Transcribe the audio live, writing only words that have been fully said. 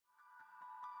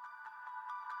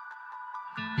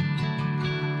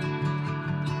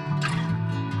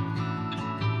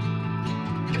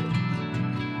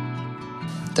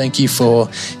Thank you for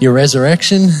your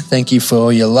resurrection. Thank you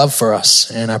for your love for us.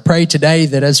 And I pray today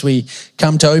that as we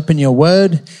come to open your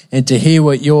word and to hear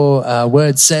what your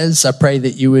word says, I pray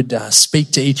that you would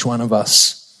speak to each one of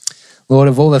us. Lord,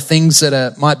 of all the things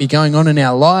that might be going on in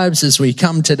our lives as we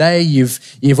come today,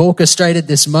 you've orchestrated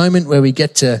this moment where we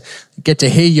get to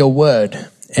hear your word.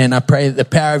 And I pray that the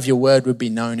power of your word would be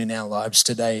known in our lives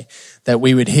today, that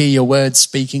we would hear your word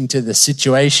speaking to the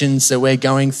situations that we're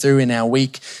going through in our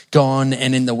week gone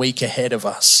and in the week ahead of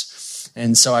us.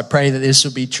 And so I pray that this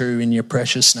will be true in your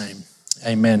precious name.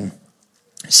 Amen.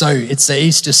 So it's the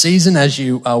Easter season, as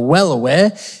you are well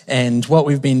aware, and what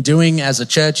we've been doing as a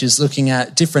church is looking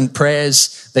at different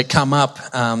prayers that come up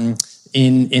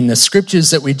in the scriptures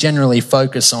that we generally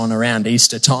focus on around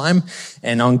Easter time.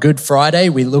 And on Good Friday,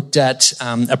 we looked at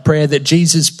a prayer that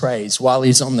Jesus prays while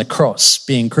he's on the cross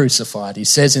being crucified. He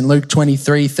says in Luke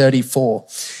 23:34,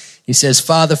 he says,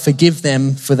 "Father, forgive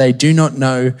them, for they do not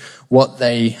know what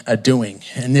they are doing."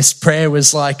 And this prayer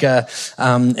was like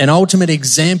an ultimate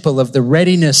example of the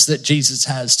readiness that Jesus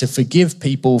has to forgive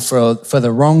people for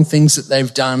the wrong things that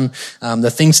they've done,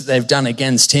 the things that they've done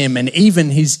against him. And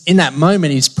even in that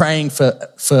moment, he's praying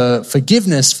for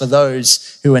forgiveness for those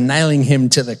who are nailing him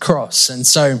to the cross. And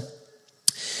so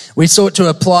we sought to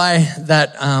apply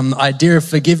that idea of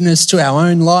forgiveness to our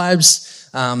own lives.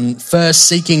 First,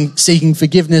 seeking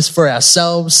forgiveness for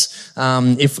ourselves,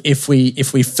 if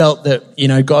we felt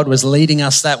that God was leading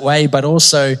us that way, but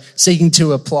also seeking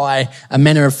to apply a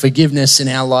manner of forgiveness in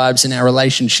our lives, in our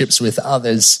relationships with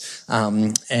others,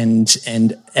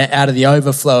 and out of the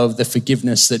overflow of the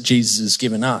forgiveness that Jesus has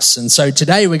given us. And so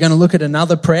today we're going to look at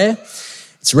another prayer.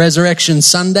 It's Resurrection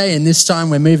Sunday, and this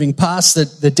time we're moving past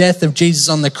the death of Jesus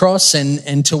on the cross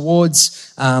and towards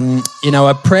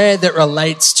a prayer that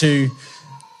relates to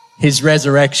his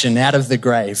resurrection out of the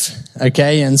grave,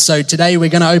 okay? And so today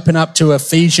we're going to open up to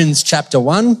Ephesians chapter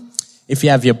 1. If you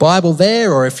have your Bible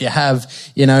there, or if you have,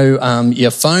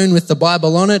 your phone with the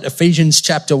Bible on it, Ephesians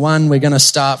chapter 1, we're going to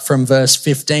start from verse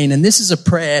 15. And this is a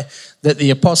prayer that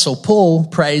the Apostle Paul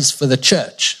prays for the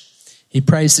church. He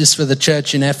prays this for the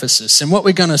church in Ephesus. And what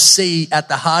we're going to see at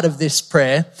the heart of this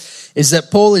prayer is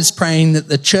that Paul is praying that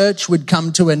the church would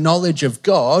come to a knowledge of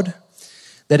God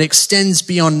that extends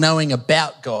beyond knowing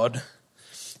about God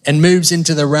and moves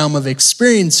into the realm of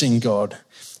experiencing God.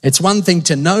 It's one thing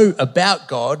to know about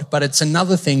God, but it's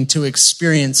another thing to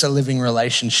experience a living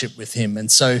relationship with him. And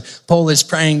so Paul is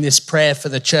praying this prayer for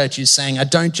the church. He's saying, I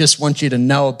don't just want you to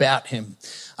know about him.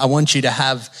 I want you to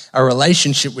have a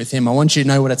relationship with him. I want you to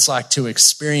know what it's like to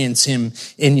experience him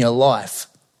in your life.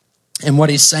 And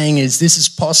what he's saying is this is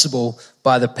possible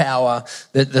by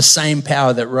the same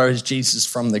power that rose Jesus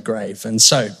from the grave. And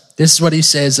so this is what he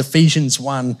says, Ephesians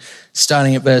 1,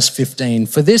 starting at verse 15.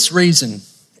 "For this reason,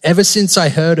 ever since I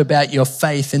heard about your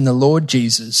faith in the Lord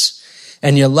Jesus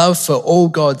and your love for all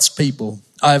God's people,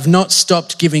 I have not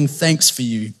stopped giving thanks for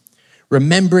you,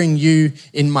 remembering you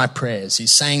in my prayers."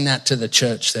 He's saying that to the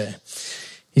church there.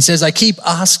 He says, "I keep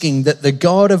asking that the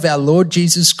God of our Lord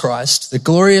Jesus Christ, the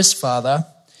glorious Father,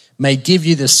 may give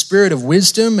you the spirit of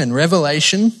wisdom and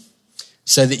revelation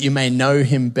so that you may know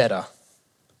him better,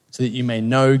 so that you may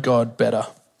know God better.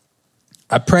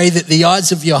 I pray that the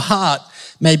eyes of your heart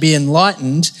may be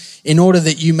enlightened in order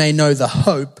that you may know the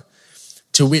hope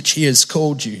to which he has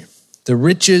called you, the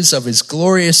riches of his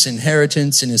glorious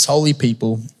inheritance in his holy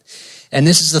people." And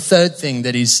this is the third thing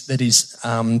that he's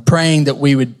praying that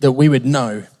we would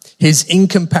know, his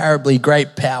incomparably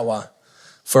great power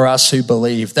for us who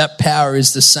believe. That power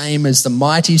is the same as the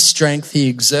mighty strength he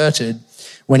exerted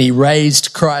when he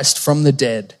raised Christ from the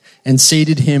dead and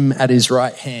seated him at his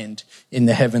right hand in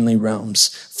the heavenly realms,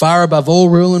 far above all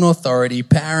rule and authority,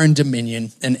 power and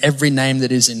dominion, and every name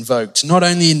that is invoked, not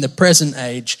only in the present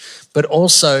age, but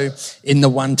also in the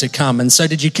one to come. And so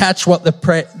did you catch what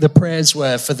the prayers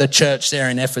were for the church there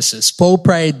in Ephesus? Paul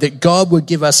prayed that God would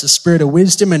give us a spirit of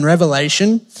wisdom and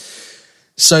revelation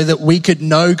so that we could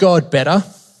know God better.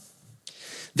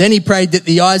 Then he prayed that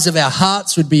the eyes of our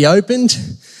hearts would be opened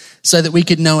so that we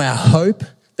could know our hope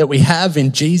that we have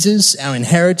in Jesus, our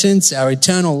inheritance, our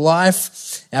eternal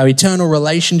life, our eternal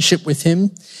relationship with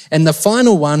him. And the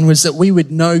final one was that we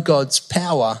would know God's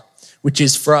power, which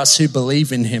is for us who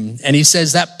believe in him. And he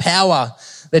says that power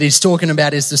that he's talking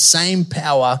about is the same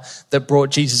power that brought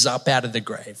Jesus up out of the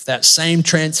grave, that same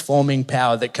transforming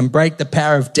power that can break the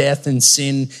power of death and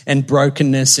sin and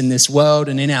brokenness in this world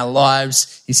and in our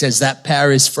lives. He says that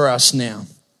power is for us now.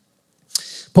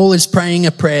 Paul is praying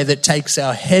a prayer that takes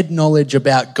our head knowledge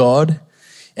about God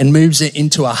and moves it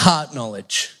into a heart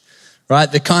knowledge,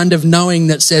 right? The kind of knowing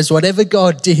that says whatever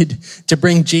God did to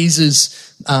bring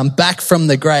Jesus back from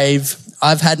the grave,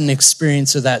 I've had an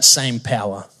experience of that same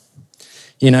power.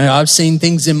 You know, I've seen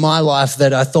things in my life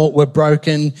that I thought were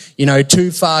broken, you know,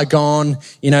 too far gone,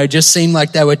 you know, just seemed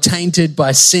like they were tainted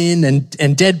by sin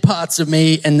and dead parts of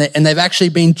me, and they've actually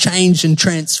been changed and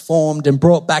transformed and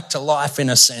brought back to life in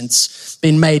a sense,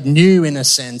 been made new in a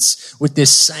sense, with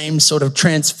this same sort of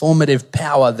transformative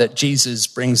power that Jesus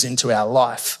brings into our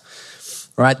life.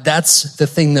 Right? That's the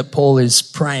thing that Paul is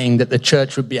praying that the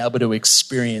church would be able to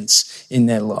experience in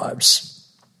their lives.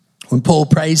 When Paul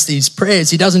prays these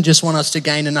prayers, he doesn't just want us to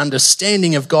gain an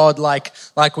understanding of God like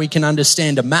we can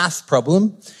understand a math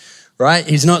problem, right?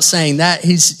 He's not saying that.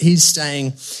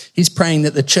 He's praying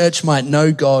that the church might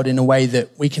know God in a way that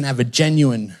we can have a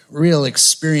genuine, real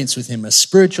experience with him, a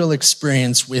spiritual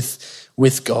experience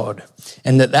with God,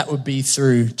 and that would be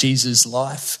through Jesus'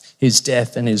 life, his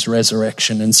death, and his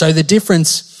resurrection. And so the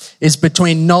difference is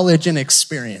between knowledge and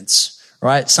experience.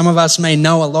 Right? Some of us may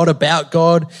know a lot about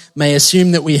God, may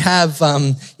assume that we have,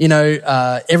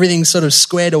 everything sort of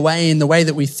squared away in the way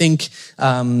that we think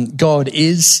God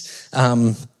is.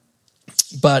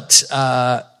 But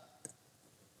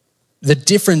the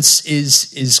difference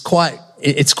is quite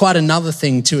another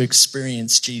thing to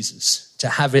experience Jesus, to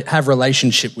have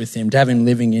relationship with him, to have him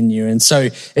living in you. And so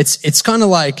it's kind of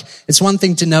like, it's one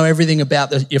thing to know everything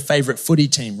about your favorite footy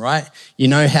team, right? You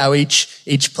know how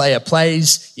each player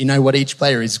plays, you know what each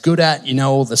player is good at, you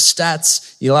know all the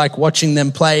stats, you like watching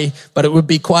them play, but it would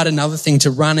be quite another thing to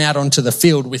run out onto the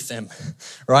field with them,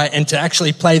 right? And to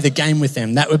actually play the game with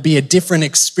them. That would be a different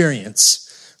experience.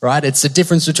 Right, it's the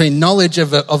difference between knowledge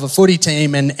of a footy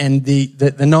team and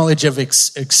the knowledge of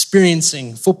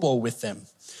experiencing football with them.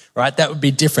 Right, that would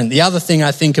be different. The other thing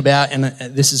I think about, and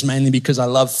this is mainly because I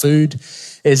love food,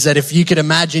 is that if you could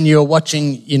imagine you're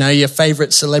watching, you know, your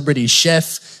favorite celebrity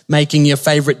chef making your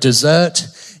favorite dessert,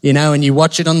 you know, and you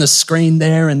watch it on the screen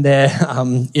there, and they're,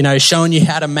 showing you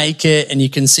how to make it, and you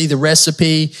can see the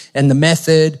recipe and the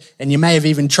method, and you may have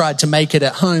even tried to make it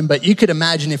at home, but you could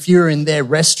imagine if you were in their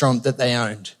restaurant that they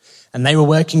owned, and they were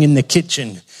working in the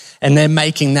kitchen, and they're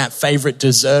making that favorite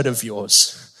dessert of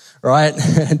yours, right?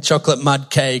 Chocolate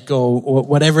mud cake or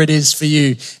whatever it is for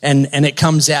you, and it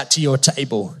comes out to your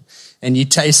table, and you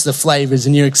taste the flavors,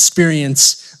 and you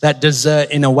experience that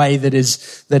dessert in a way that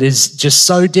is just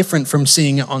so different from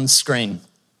seeing it on screen.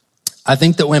 I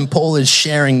think that when Paul is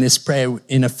sharing this prayer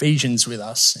in Ephesians with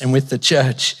us and with the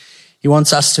church, he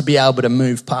wants us to be able to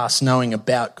move past knowing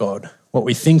about God, what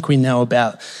we think we know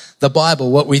about the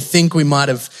Bible, what we think we might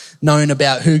have known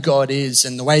about who God is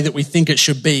and the way that we think it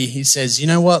should be. He says, you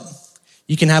know what?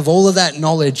 You can have all of that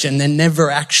knowledge and then never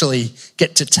actually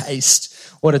get to taste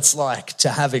what it's like to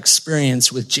have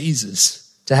experience with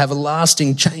Jesus, to have a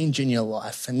lasting change in your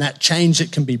life, and that change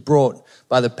that can be brought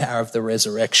by the power of the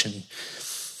resurrection.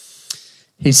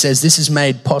 He says this is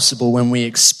made possible when we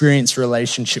experience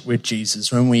relationship with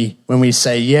Jesus, when we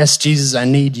say, yes, Jesus, I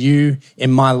need you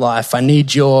in my life. I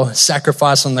need your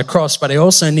sacrifice on the cross, but I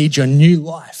also need your new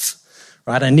life,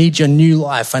 right? I need your new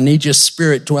life. I need your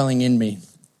spirit dwelling in me.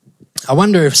 I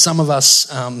wonder if some of us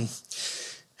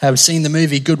have seen the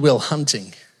movie Good Will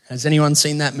Hunting. Has anyone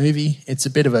seen that movie? It's a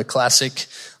bit of a classic.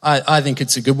 I think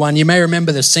it's a good one. You may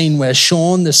remember the scene where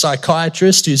Sean, the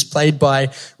psychiatrist, who's played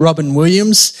by Robin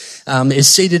Williams, is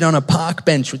seated on a park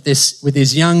bench with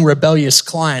his young rebellious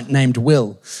client named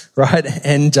Will, right?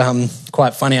 And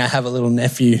quite funny, I have a little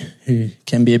nephew who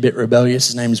can be a bit rebellious.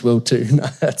 His name's Will too.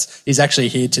 He's actually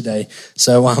here today.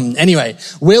 So anyway,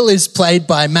 Will is played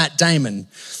by Matt Damon.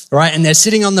 Right, and they're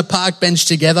sitting on the park bench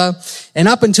together. And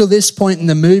up until this point in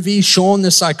the movie, Sean, the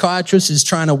psychiatrist, is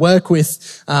trying to work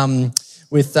with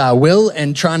Will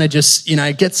and trying to just,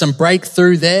 get some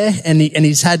breakthrough there. And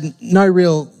he's had no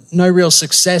real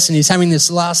success. And he's having this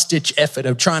last ditch effort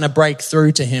of trying to break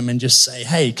through to him and just say,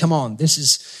 hey, come on, this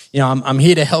is, I'm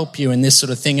here to help you and this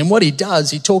sort of thing. And what he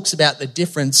does, he talks about the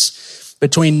difference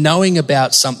between knowing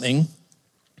about something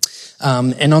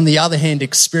and on the other hand,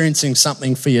 experiencing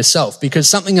something for yourself. Because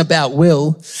something about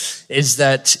Will is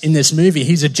that in this movie,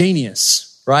 he's a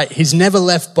genius, right? He's never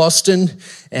left Boston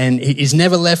and he's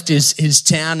never left his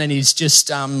town, and he's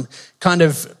just kind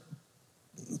of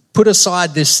put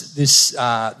aside this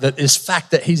fact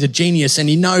that he's a genius, and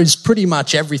he knows pretty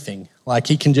much everything. Like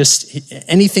he can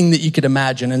anything that you could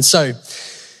imagine. And so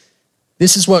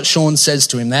this is what Sean says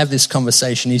to him. They have this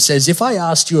conversation. He says, if I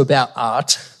asked you about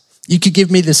art, you could give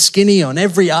me the skinny on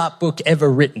every art book ever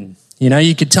written.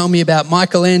 You could tell me about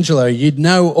Michelangelo. You'd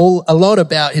know a lot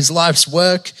about his life's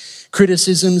work,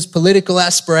 criticisms, political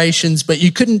aspirations, but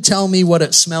you couldn't tell me what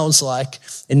it smells like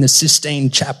in the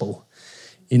Sistine Chapel.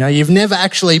 You've never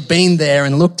actually been there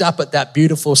and looked up at that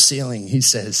beautiful ceiling, he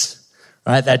says.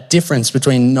 right? That difference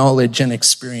between knowledge and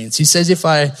experience. He says, if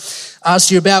I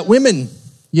asked you about women,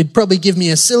 you'd probably give me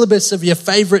a syllabus of your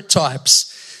favorite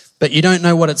types, but you don't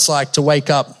know what it's like to wake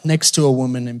up next to a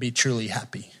woman and be truly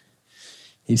happy.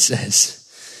 He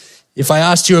says, if I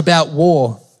asked you about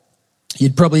war,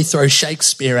 you'd probably throw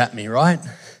Shakespeare at me, right?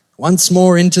 Once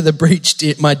more into the breach,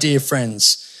 my dear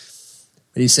friends.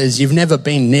 But he says, you've never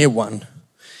been near one.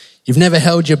 You've never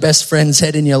held your best friend's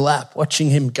head in your lap, watching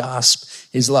him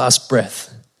gasp his last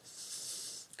breath.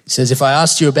 He says, if I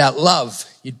asked you about love,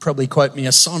 you'd probably quote me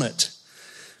a sonnet.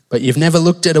 But you've never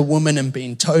looked at a woman and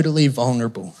been totally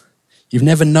vulnerable. You've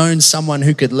never known someone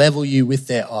who could level you with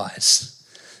their eyes.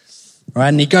 Right?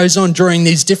 And he goes on drawing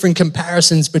these different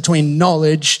comparisons between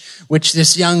knowledge, which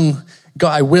this young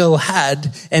guy Will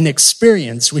had, and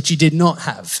experience, which he did not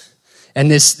have. And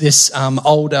this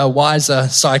older, wiser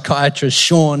psychiatrist,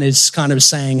 Sean, is kind of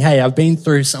saying, hey, I've been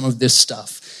through some of this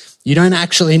stuff. You don't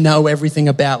actually know everything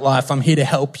about life. I'm here to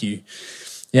help you,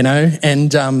 you know?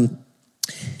 And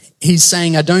he's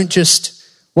saying, I don't just,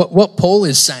 what Paul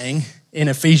is saying in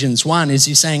Ephesians 1 is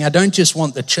he's saying, I don't just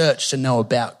want the church to know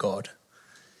about God.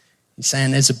 He's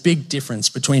saying there's a big difference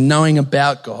between knowing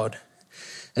about God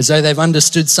as though they've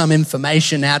understood some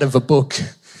information out of a book,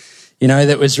 you know,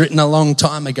 that was written a long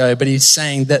time ago. But he's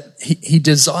saying that he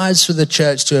desires for the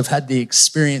church to have had the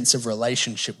experience of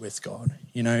relationship with God,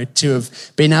 you know, to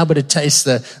have been able to taste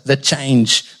the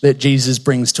change that Jesus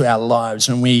brings to our lives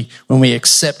when we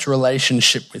accept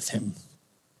relationship with him.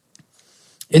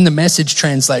 In the Message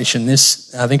translation,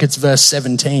 I think it's verse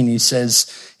 17, he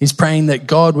says, he's praying that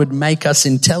God would make us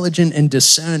intelligent and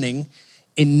discerning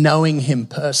in knowing him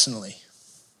personally.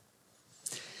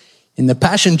 In the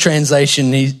Passion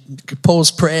translation,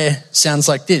 Paul's prayer sounds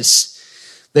like this,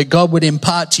 that God would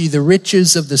impart to you the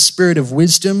riches of the spirit of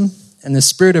wisdom and the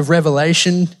spirit of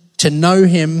revelation to know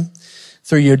him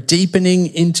through your deepening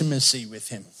intimacy with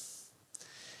him.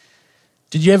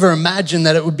 Did you ever imagine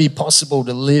that it would be possible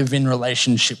to live in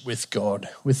relationship with God,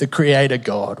 with the Creator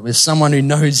God, with someone who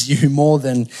knows you more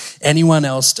than anyone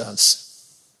else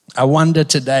does? I wonder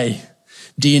today,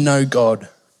 do you know God?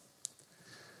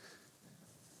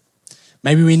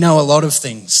 Maybe we know a lot of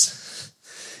things,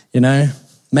 you know.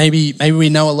 Maybe we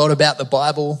know a lot about the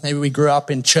Bible. Maybe we grew up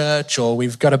in church, or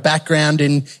we've got a background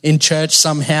in church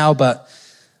somehow, but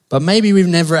maybe we've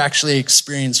never actually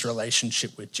experienced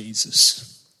relationship with Jesus.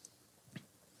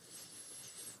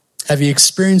 Have you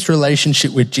experienced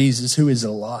relationship with Jesus who is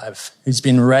alive, who's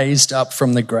been raised up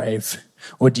from the grave,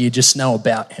 or do you just know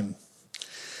about him?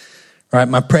 Right,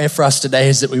 my prayer for us today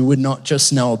is that we would not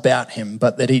just know about him,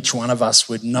 but that each one of us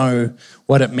would know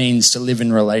what it means to live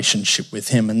in relationship with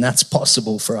him, and that's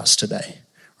possible for us today.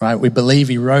 Right, we believe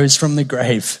he rose from the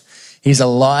grave. He's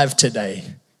alive today.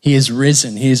 He is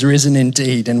risen. He is risen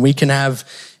indeed, and we can have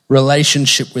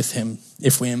relationship with him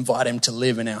if we invite him to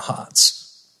live in our hearts.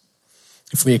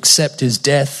 If we accept his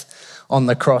death on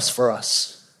the cross for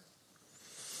us.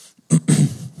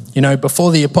 You know,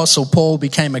 before the Apostle Paul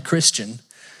became a Christian,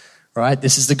 right,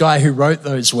 this is the guy who wrote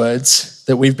those words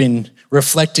that we've been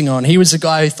reflecting on. He was a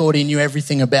guy who thought he knew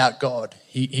everything about God.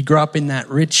 He grew up in that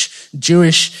rich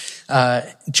Jewish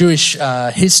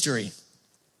history.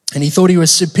 And he thought he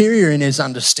was superior in his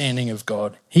understanding of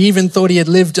God. He even thought he had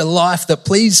lived a life that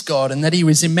pleased God and that he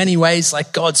was in many ways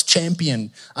like God's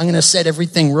champion. I'm going to set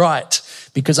everything right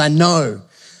because I know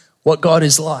what God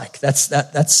is like.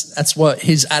 That's what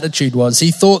his attitude was. He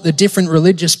thought the different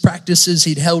religious practices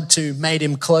he'd held to made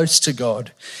him close to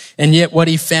God. And yet what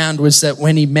he found was that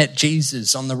when he met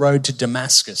Jesus on the road to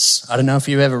Damascus, I don't know if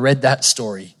you've ever read that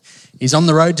story. He's on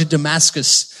the road to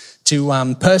Damascus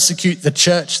to persecute the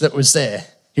church that was there.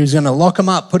 He was going to lock him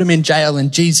up, put him in jail,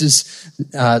 and Jesus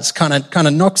kind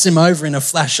of knocks him over in a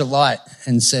flash of light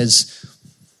and says,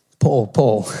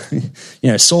 Paul,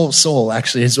 you know, Saul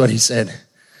actually is what he said.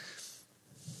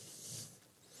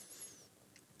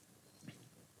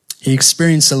 He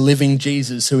experienced a living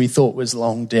Jesus who he thought was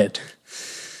long dead.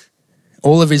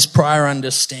 All of his prior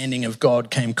understanding of God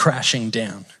came crashing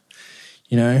down,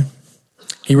 you know.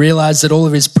 He realized that all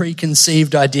of his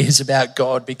preconceived ideas about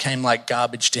God became like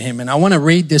garbage to him. And I want to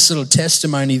read this little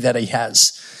testimony that he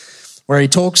has, where he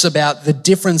talks about the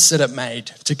difference that it made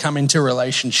to come into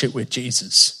relationship with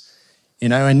Jesus, you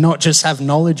know, and not just have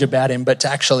knowledge about him, but to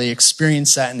actually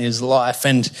experience that in his life.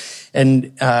 And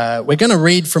we're going to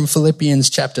read from Philippians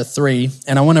chapter 3,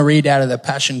 and I want to read out of the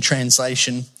Passion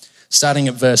Translation, starting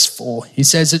at verse 4. He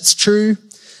says, "It's true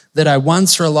that I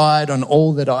once relied on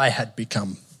all that I had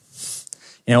become.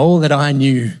 You know, all that I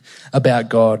knew about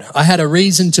God. I had a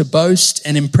reason to boast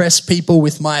and impress people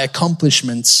with my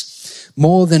accomplishments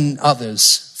more than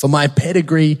others, for my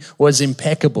pedigree was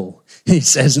impeccable, He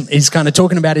says, he's kind of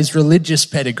talking about his religious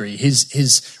pedigree,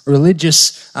 his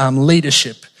religious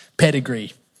leadership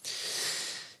pedigree.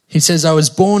 He says, I was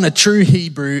born a true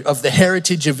Hebrew of the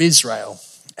heritage of Israel.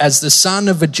 As the son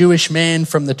of a Jewish man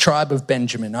from the tribe of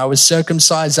Benjamin, I was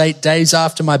circumcised 8 days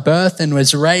after my birth and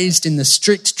was raised in the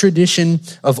strict tradition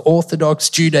of Orthodox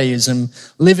Judaism,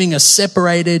 living a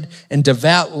separated and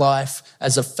devout life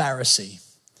as a Pharisee.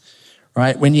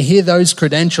 Right? When you hear those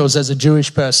credentials as a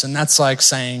Jewish person, that's like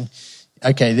saying,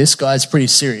 okay, this guy's pretty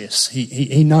serious.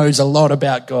 He knows a lot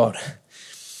about God.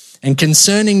 And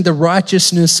concerning the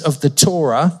righteousness of the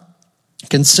Torah,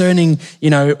 concerning,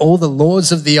 all the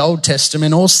laws of the Old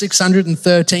Testament, all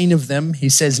 613 of them, he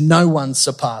says, no one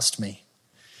surpassed me.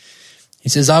 He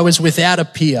says, I was without a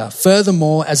peer.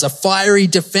 Furthermore, as a fiery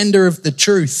defender of the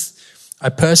truth, I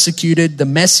persecuted the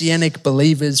Messianic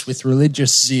believers with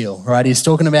religious zeal. Right? He's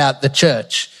talking about the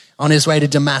church on his way to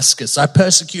Damascus. I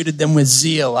persecuted them with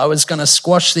zeal. I was going to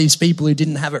squash these people who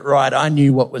didn't have it right. I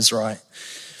knew what was right.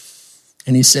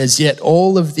 And he says, yet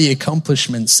all of the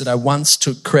accomplishments that I once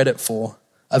took credit for,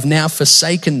 I've now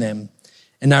forsaken them,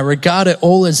 and I regard it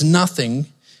all as nothing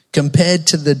compared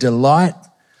to the delight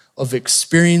of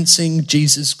experiencing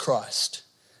Jesus Christ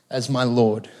as my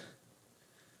Lord.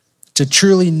 To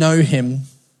truly know him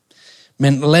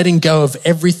meant letting go of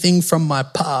everything from my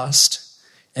past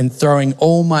and throwing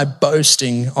all my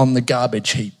boasting on the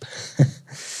garbage heap.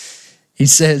 He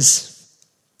says,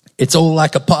 it's all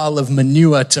like a pile of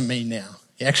manure to me now.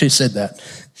 He actually said that.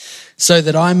 So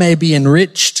that I may be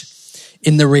enriched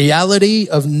in the reality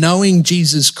of knowing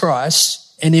Jesus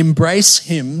Christ and embrace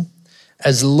him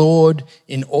as Lord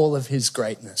in all of his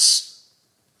greatness.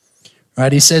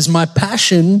 Right? He says, my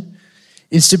passion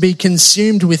is to be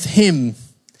consumed with him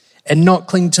and not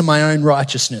cling to my own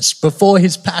righteousness. Before,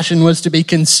 his passion was to be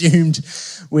consumed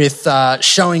with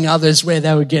showing others where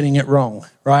they were getting it wrong,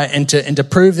 right? And to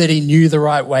prove that he knew the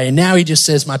right way. And now he just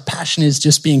says, my passion is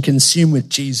just being consumed with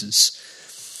Jesus.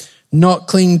 Not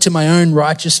cling to my own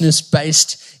righteousness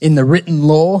based in the written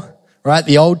law, right?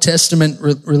 The Old Testament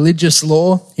religious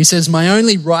law. He says, my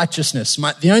only righteousness,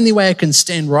 the only way I can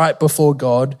stand right before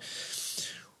God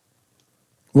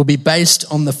will be based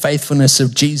on the faithfulness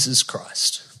of Jesus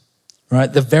Christ.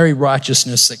 Right, the very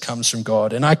righteousness that comes from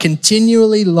God. And I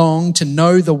continually long to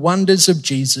know the wonders of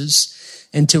Jesus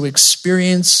and to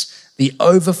experience the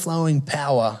overflowing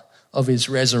power of his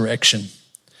resurrection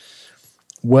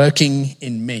working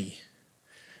in me.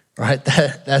 Right,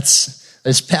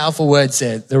 there's powerful words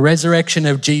there. The resurrection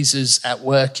of Jesus at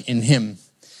work in him.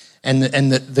 And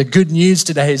the good news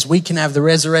today is we can have the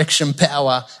resurrection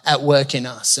power at work in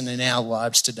us and in our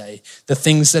lives today. The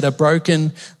things that are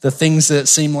broken, the things that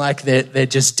seem like they're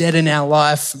just dead in our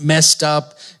life, messed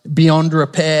up, beyond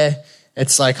repair.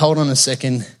 It's like, hold on a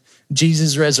second.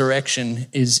 Jesus' resurrection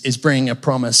is bringing a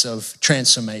promise of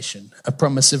transformation, a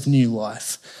promise of new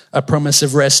life, a promise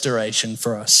of restoration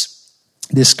for us.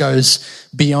 This goes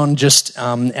beyond just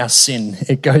our sin.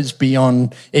 It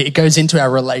goes into our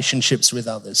relationships with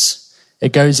others.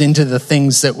 It goes into the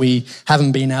things that we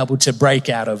haven't been able to break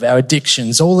out of, our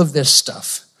addictions, all of this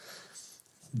stuff.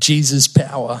 Jesus'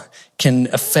 power can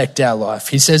affect our life.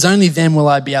 He says, only then will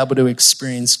I be able to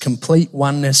experience complete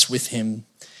oneness with him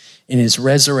in his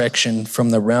resurrection from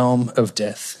the realm of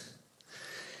death.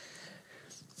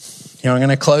 I'm going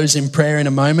to close in prayer in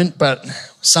a moment, but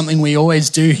something we always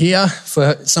do here,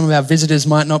 for some of our visitors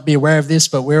might not be aware of this,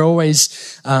 but we're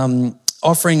always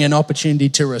offering an opportunity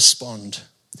to respond.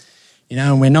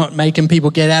 And we're not making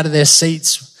people get out of their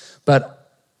seats,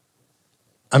 but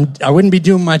I wouldn't be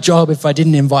doing my job if I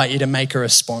didn't invite you to make a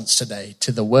response today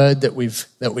to the word that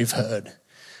we've heard,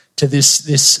 to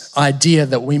this idea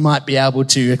that we might be able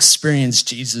to experience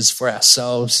Jesus for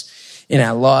ourselves in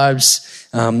our lives,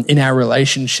 in our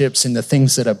relationships, in the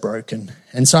things that are broken.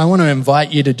 And so I want to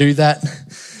invite you to do that.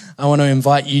 I want to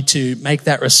invite you to make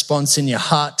that response in your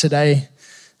heart today.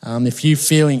 If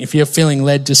you're feeling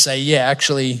led to say, yeah,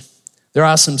 actually, there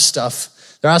are some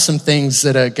things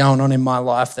that are going on in my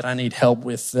life that I need help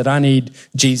with, that I need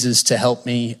Jesus to help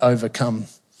me overcome,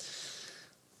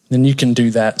 then you can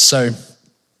do that. So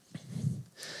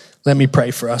let me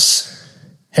pray for us.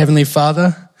 Heavenly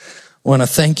Father, I want to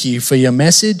thank you for your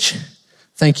message.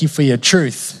 Thank you for your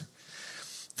truth,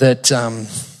 that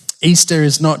Easter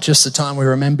is not just the time we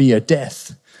remember your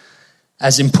death,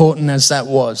 as important as that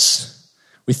was.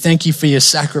 We thank you for your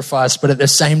sacrifice, but at the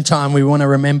same time, we want to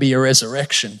remember your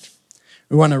resurrection.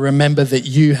 We want to remember that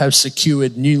you have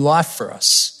secured new life for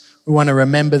us. We want to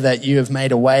remember that you have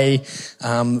made a way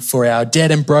for our dead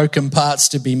and broken parts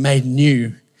to be made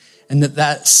new, and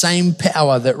that same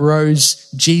power that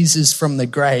rose Jesus from the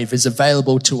grave is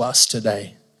available to us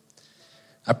today.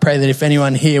 I pray that if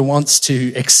anyone here wants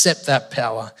to accept that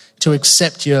power, to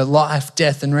accept your life,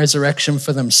 death, and resurrection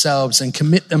for themselves and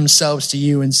commit themselves to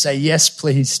you and say, yes,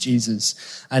 please,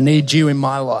 Jesus, I need you in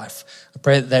my life. I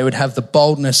pray that they would have the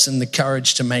boldness and the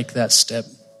courage to make that step.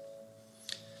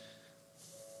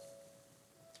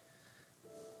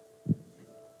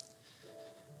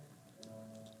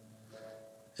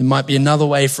 There might be another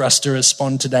way for us to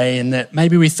respond today, in that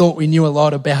maybe we thought we knew a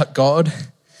lot about God.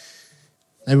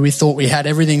 Maybe we thought we had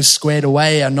everything squared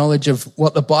away, our knowledge of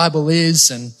what the Bible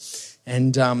is,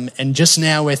 and just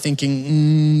now we're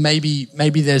thinking, maybe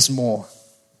there's more.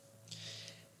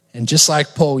 And just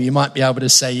like Paul, you might be able to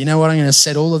say, you know what, I'm going to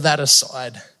set all of that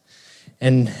aside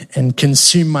and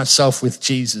consume myself with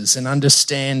Jesus and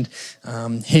understand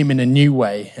him in a new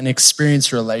way and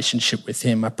experience a relationship with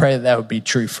him. I pray that would be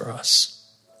true for us.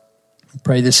 I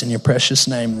pray this in your precious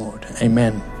name, Lord.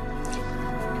 Amen.